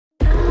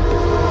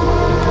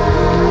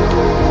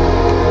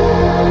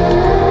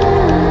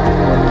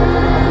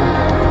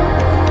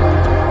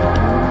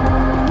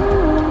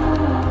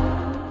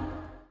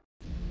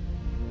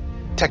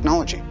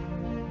technology.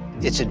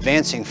 It's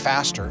advancing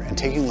faster and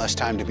taking less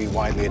time to be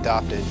widely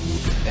adopted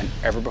than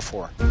ever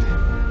before.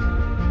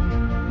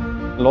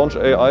 Launch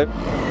AI.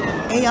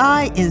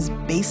 AI is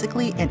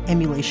basically an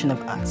emulation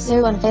of us.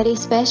 They're one very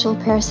special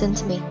person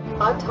to me.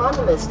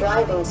 Autonomous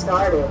driving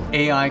started.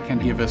 AI can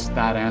give us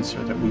that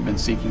answer that we've been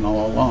seeking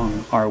all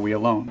along. Are we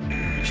alone?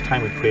 Each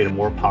time we create a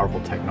more powerful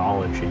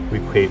technology, we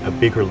create a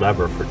bigger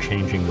lever for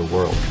changing the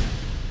world.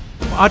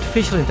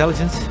 Artificial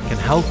intelligence can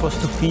help us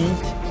to feed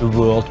the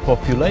world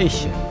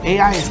population.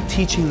 AI is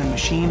teaching the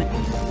machine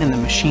and the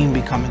machine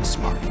becoming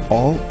smart.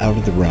 All out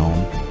of the realm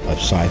of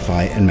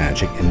sci-fi and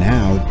magic, and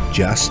now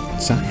just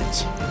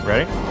science.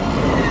 Ready?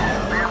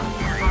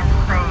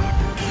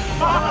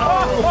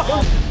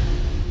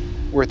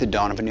 We're at the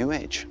dawn of a new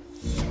age,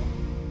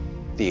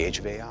 the age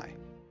of AI.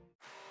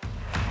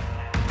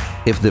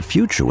 If the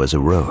future was a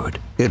road,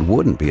 it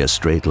wouldn't be a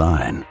straight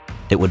line.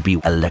 It would be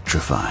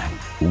electrifying,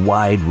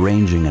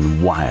 wide-ranging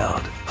and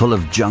wild, full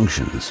of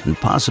junctions and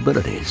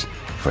possibilities.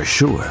 For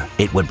sure,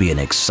 it would be an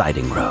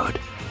exciting road.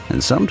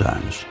 And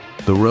sometimes,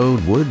 the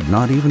road would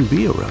not even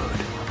be a road.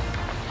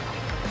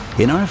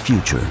 In our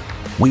future,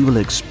 we will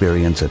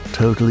experience a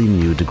totally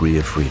new degree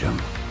of freedom.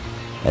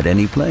 At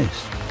any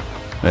place,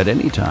 at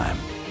any time,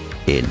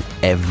 in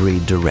every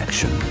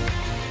direction.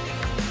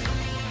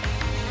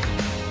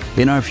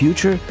 In our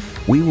future,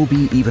 we will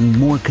be even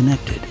more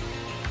connected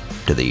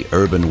to the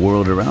urban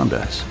world around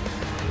us,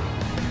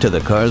 to the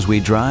cars we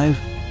drive,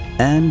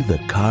 and the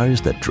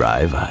cars that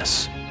drive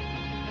us.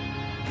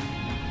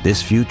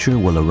 This future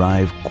will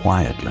arrive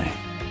quietly,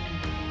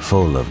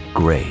 full of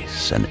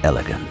grace and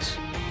elegance.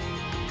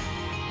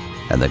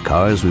 And the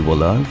cars we will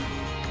love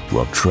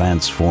will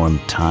transform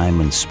time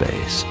and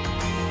space.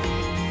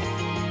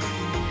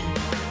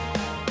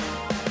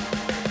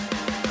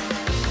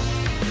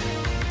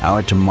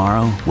 Our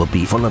tomorrow will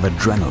be full of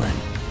adrenaline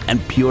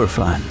and pure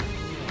fun,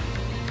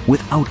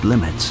 without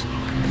limits,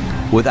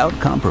 without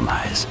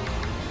compromise.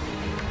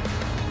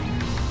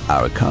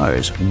 Our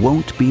cars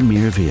won't be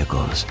mere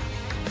vehicles.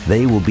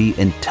 They will be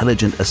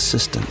intelligent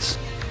assistants,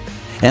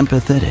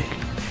 empathetic,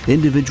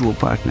 individual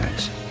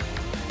partners,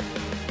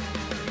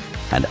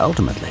 and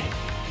ultimately,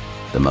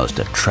 the most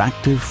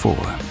attractive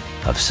form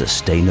of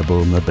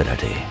sustainable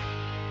mobility.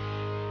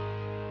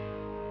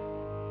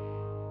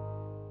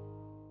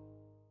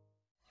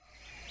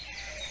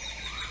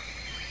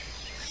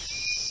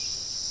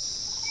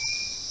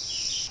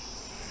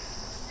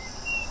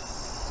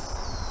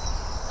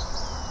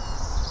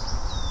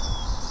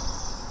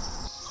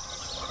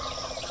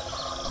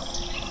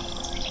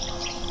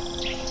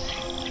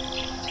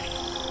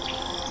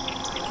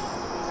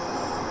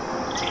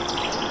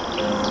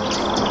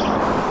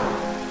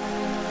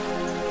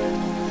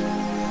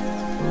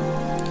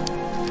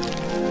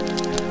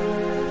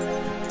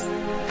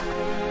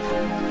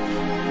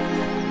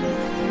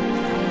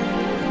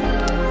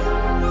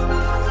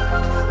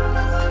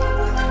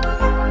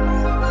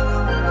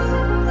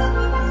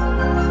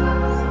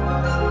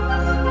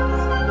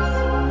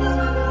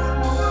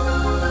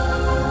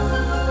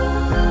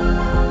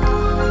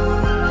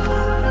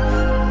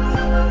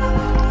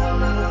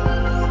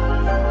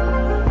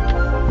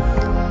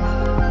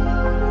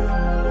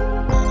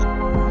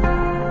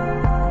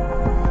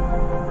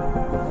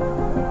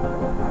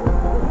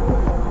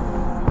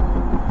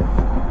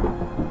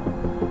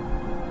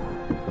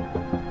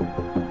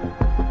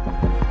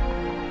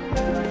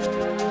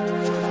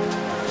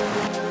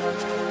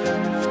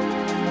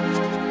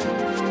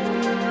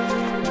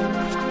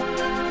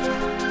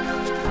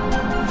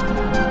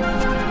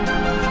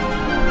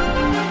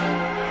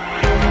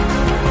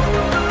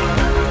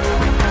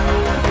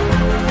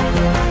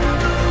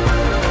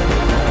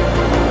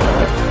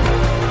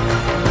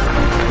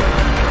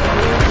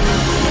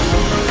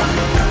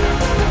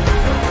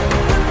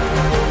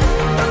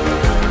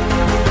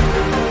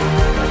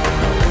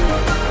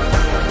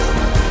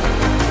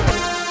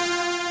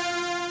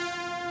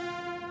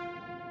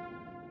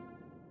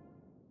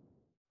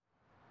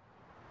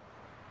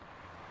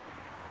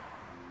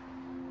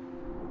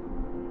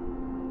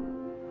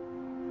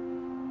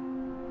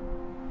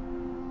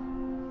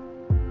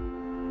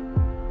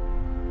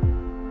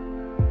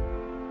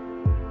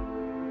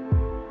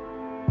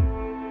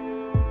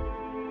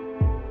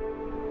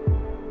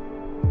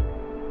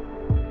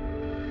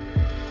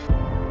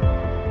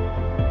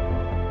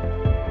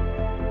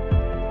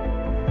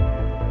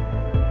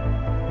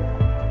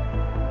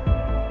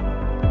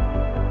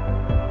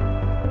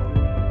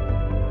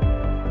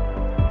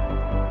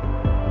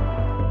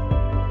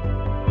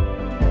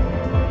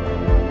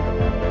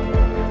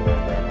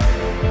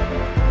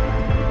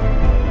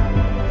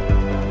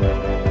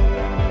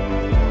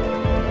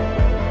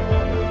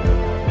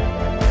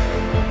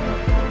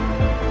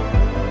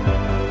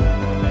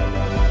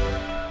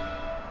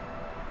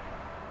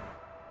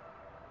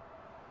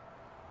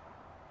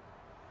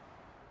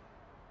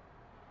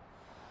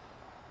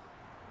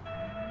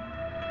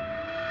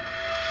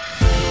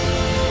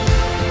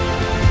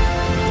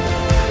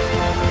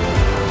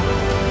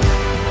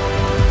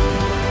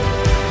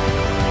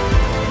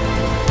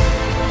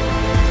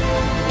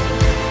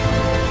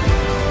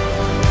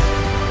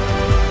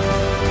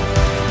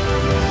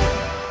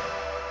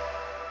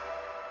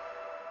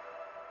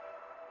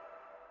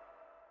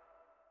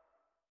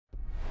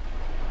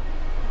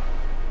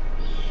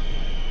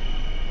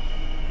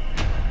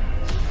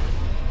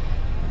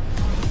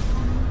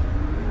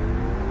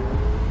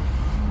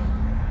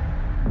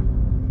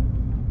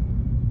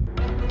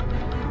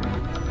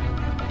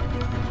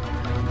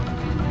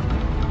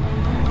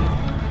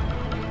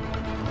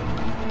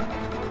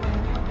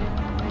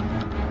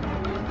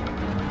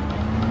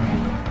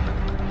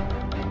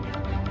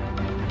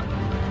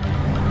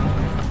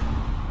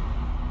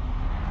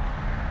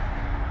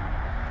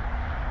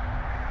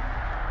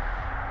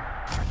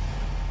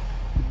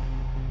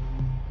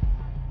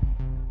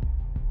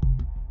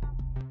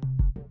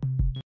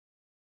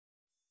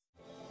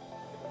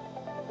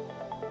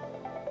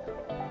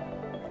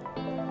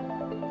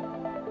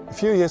 A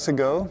few years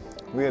ago,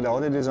 we at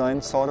Audi Design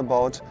thought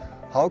about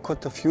how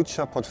could the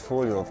future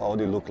portfolio of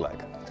Audi look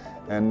like.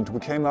 And we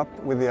came up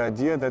with the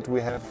idea that we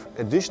have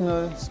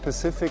additional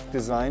specific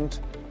designed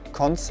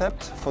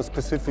concepts for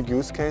specific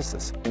use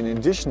cases, in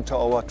addition to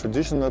our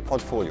traditional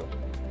portfolio.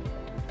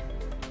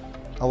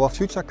 Our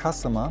future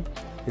customer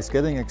is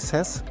getting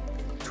access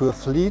to a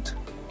fleet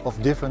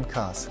of different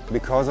cars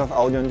because of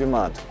audio on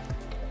demand.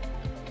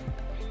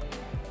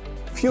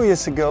 A few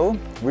years ago,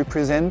 we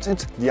presented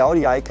the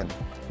Audi Icon.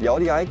 The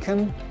Audi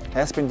Icon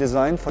has been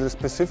designed for the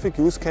specific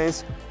use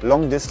case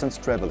long-distance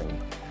traveling.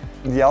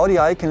 The Audi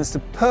Icon is the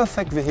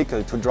perfect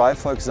vehicle to drive,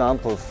 for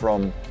example,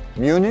 from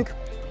Munich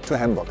to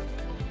Hamburg.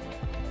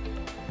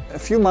 A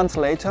few months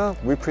later,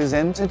 we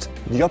presented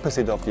the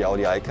opposite of the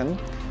Audi Icon,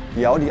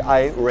 the Audi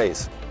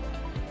I-Race,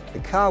 a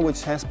car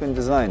which has been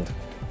designed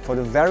for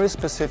the very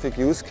specific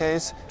use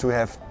case to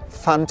have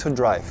fun to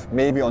drive,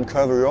 maybe on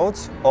curvy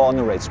roads or on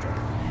a racetrack.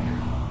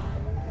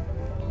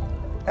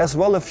 As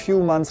well, a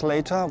few months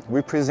later,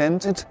 we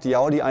presented the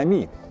Audi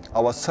i.ME,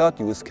 our third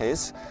use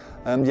case.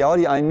 The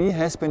Audi i.ME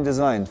has been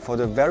designed for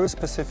the very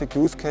specific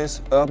use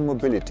case urban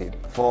mobility,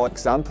 for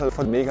example,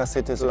 for mega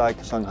cities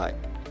like Shanghai.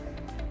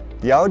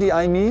 The Audi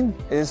i.ME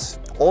is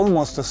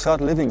almost a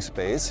third living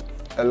space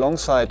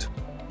alongside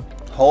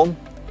home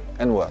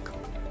and work.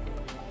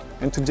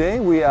 And today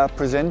we are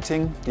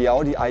presenting the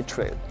Audi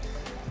i-Trail.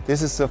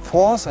 This is the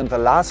fourth and the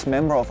last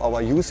member of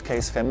our use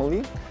case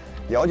family.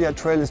 The Audi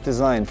i-Trail is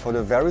designed for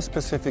the very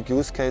specific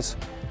use case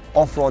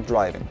off-road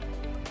driving.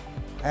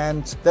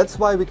 And that's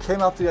why we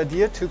came up with the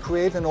idea to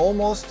create an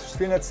almost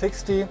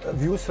 360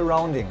 view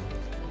surrounding.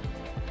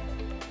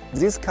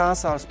 These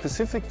cars are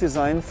specific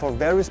designed for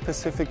very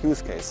specific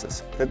use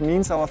cases. That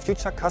means our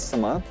future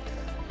customer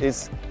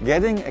is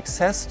getting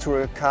access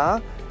to a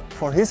car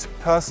for his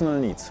personal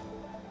needs.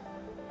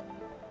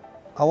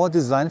 Our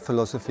design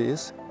philosophy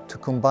is to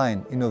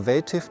combine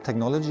innovative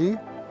technology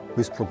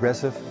with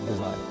progressive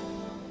design.